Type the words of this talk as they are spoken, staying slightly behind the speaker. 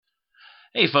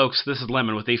Hey folks, this is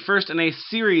Lemon with the first in a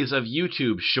series of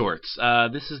YouTube shorts.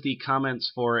 This is the comments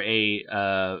for a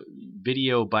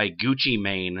video by Gucci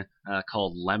Mane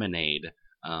called Lemonade.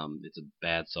 It's a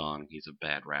bad song. He's a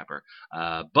bad rapper.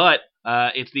 But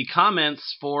it's the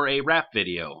comments for a rap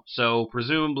video. So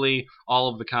presumably all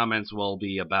of the comments will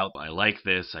be about I like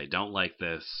this, I don't like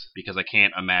this, because I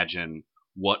can't imagine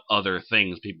what other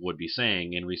things people would be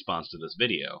saying in response to this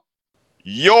video.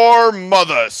 Your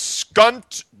mother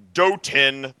skunt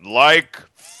dotin like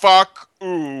fuck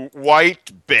ooh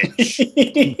white bitch.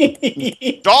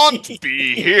 Don't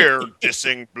be here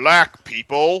dissing black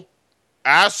people.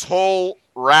 Asshole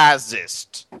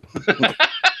racist.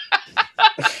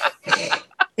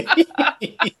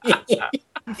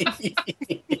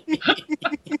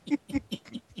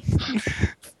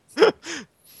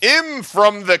 Im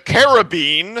from the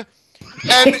Caribbean.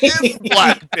 And is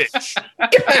black bitch.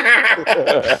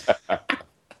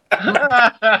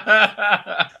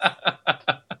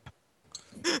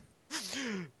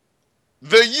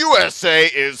 The USA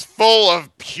is full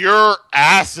of pure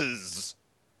asses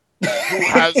who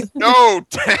has no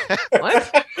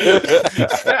What? You're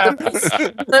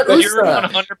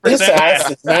 100% This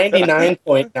ass is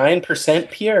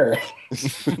 99.9% pure.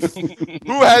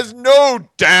 who has no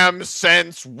damn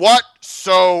sense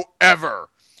whatsoever.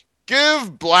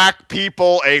 Give black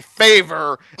people a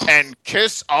favor and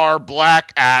kiss our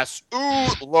black ass. Ooh,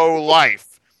 low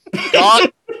life.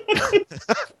 Got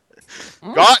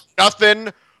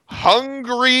nothing.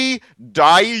 Hungry,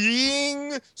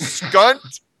 dying,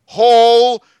 skunt,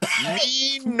 hole,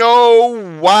 me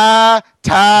no why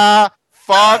ta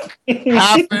fuck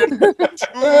happened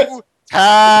to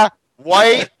ta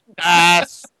white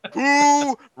ass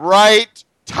who right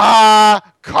ta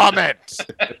comment.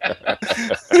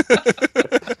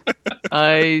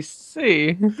 I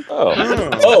see.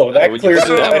 Oh, that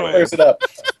clears it up.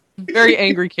 Very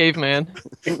angry caveman.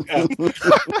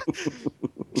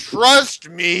 Trust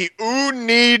me, you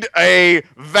need a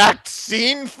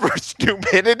vaccine for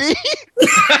stupidity.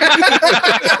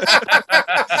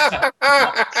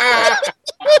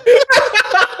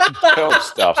 Don't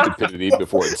stop stupidity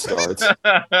before it starts.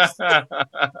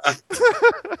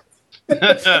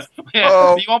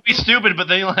 Yeah, you won't be stupid, but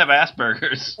then you'll have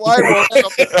Asperger's. Why won't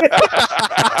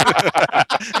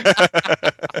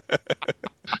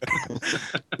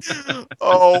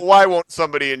why won't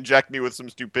somebody inject me with some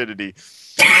stupidity?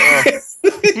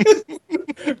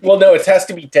 Well, no, it has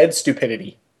to be dead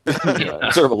stupidity.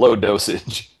 Sort of a low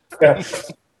dosage. Yeah.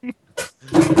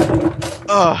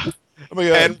 Oh my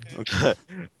god.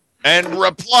 And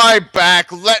reply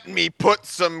back, let me put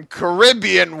some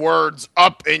Caribbean words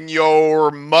up in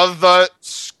your mother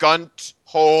skunt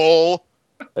hole.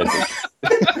 Do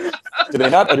they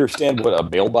not understand what a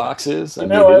mailbox is? I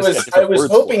they just have I different was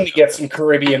words hoping for to get some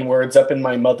Caribbean words up in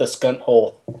my mother skunt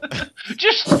hole.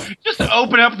 Just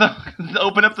open up the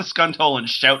skunt hole and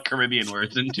shout Caribbean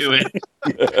words into it.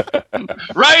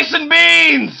 Rice and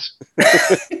beans.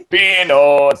 it.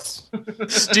 Peanuts.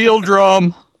 Steel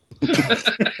drum.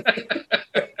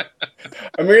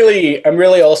 I'm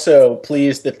really also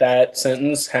pleased that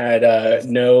sentence had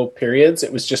no periods.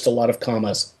 It was just a lot of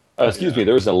commas. Excuse me,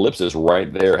 there was an ellipsis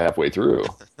right there halfway through.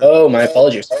 Oh, my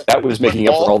apologies. That was making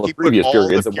up for all the previous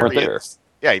periods that weren't there.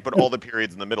 Yeah, he put all the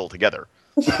periods in the middle together.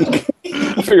 I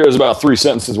figure there's about 3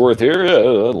 sentences worth here. Yeah,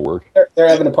 that'll work. They're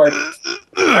having a party.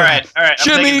 All right.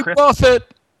 Jimmy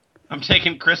Buffett. I'm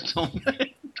taking Crystal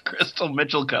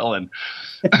Mitchell Cullen.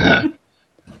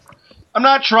 I'm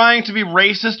not trying to be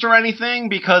racist or anything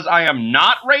because I am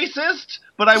not racist,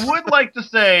 but I would like to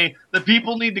say that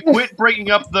people need to quit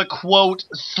bringing up the, quote,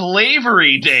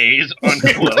 slavery days,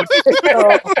 unquote.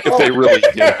 If they really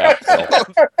did have to.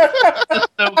 The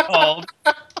so-called.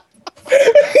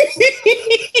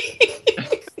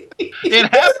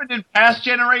 It happened in past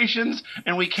generations,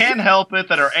 and we can't help it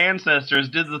that our ancestors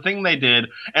did the thing they did,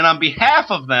 and on behalf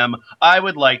of them, I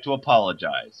would like to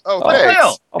apologize. Oh, thanks.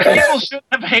 Still, people should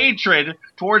have hatred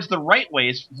towards the right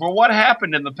ways for what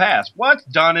happened in the past. What's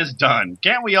done is done.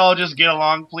 Can't we all just get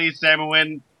along, please,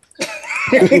 Samuel?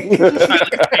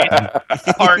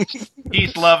 Heart,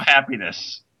 peace, love,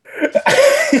 happiness.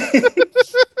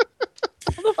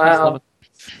 Wow.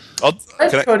 Can I,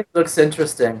 That coding looks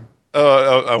interesting.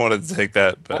 I wanted to take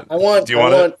that, but I want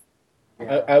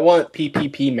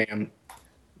PPP, ma'am.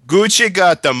 Gucci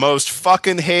got the most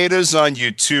fucking haters on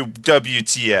YouTube.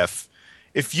 WTF?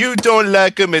 If you don't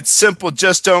like him, it's simple.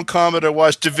 Just don't comment or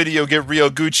watch the video. Get real.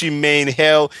 Gucci Mane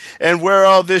hell and where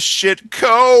all this shit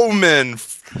coming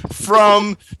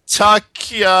from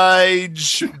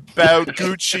Takiaj about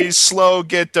Gucci slow,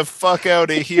 get the fuck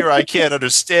out of here. I can't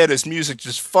understand his music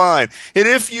just fine. And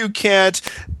if you can't,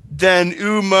 then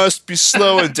you must be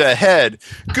slow and ahead.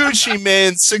 Gucci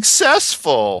Mane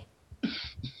successful.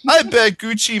 I bet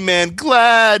Gucci Mane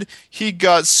glad he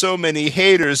got so many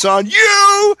haters on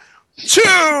YouTube,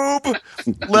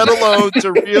 let alone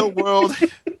the real world.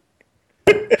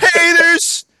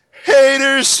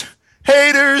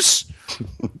 Haters.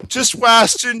 Just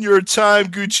wasting your time,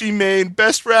 Gucci Mane.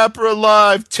 Best rapper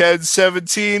alive.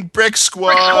 1017 Brick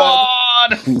Squad.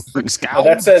 Brick Oh,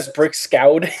 that says Brick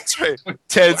Scout. That's right.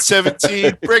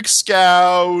 1017 Brick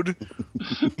Scout.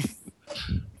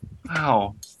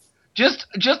 Wow. Just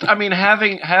I mean,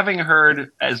 having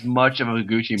heard as much of a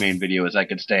Gucci Mane video as I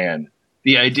could stand,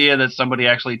 the idea that somebody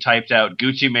actually typed out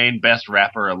Gucci Mane best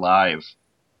rapper alive.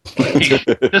 Like,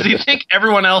 does he think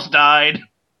everyone else died?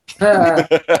 Like,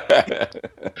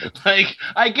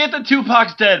 I get that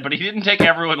Tupac's dead, but he didn't take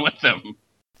everyone with him.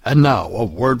 And now, a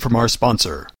word from our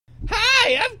sponsor.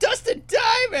 Hi, I'm Dustin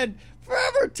Diamond,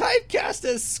 forever typecast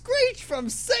as Screech from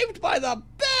Saved by the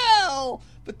Bell.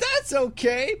 But that's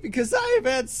okay, because I have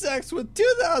had sex with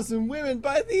 2,000 women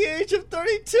by the age of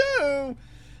 32.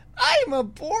 I'm a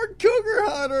born cougar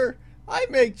hunter. I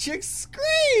make chicks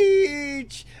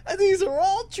screech. And these are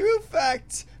all true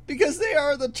facts, because they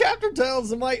are the chapter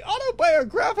titles of my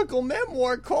autobiographical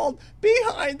memoir called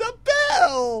Behind the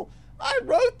Bell. I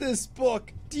wrote this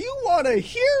book. Do you want to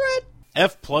hear it?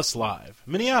 F Plus Live,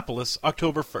 Minneapolis,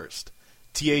 October 1st.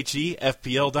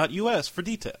 THEFPL.us for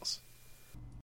details.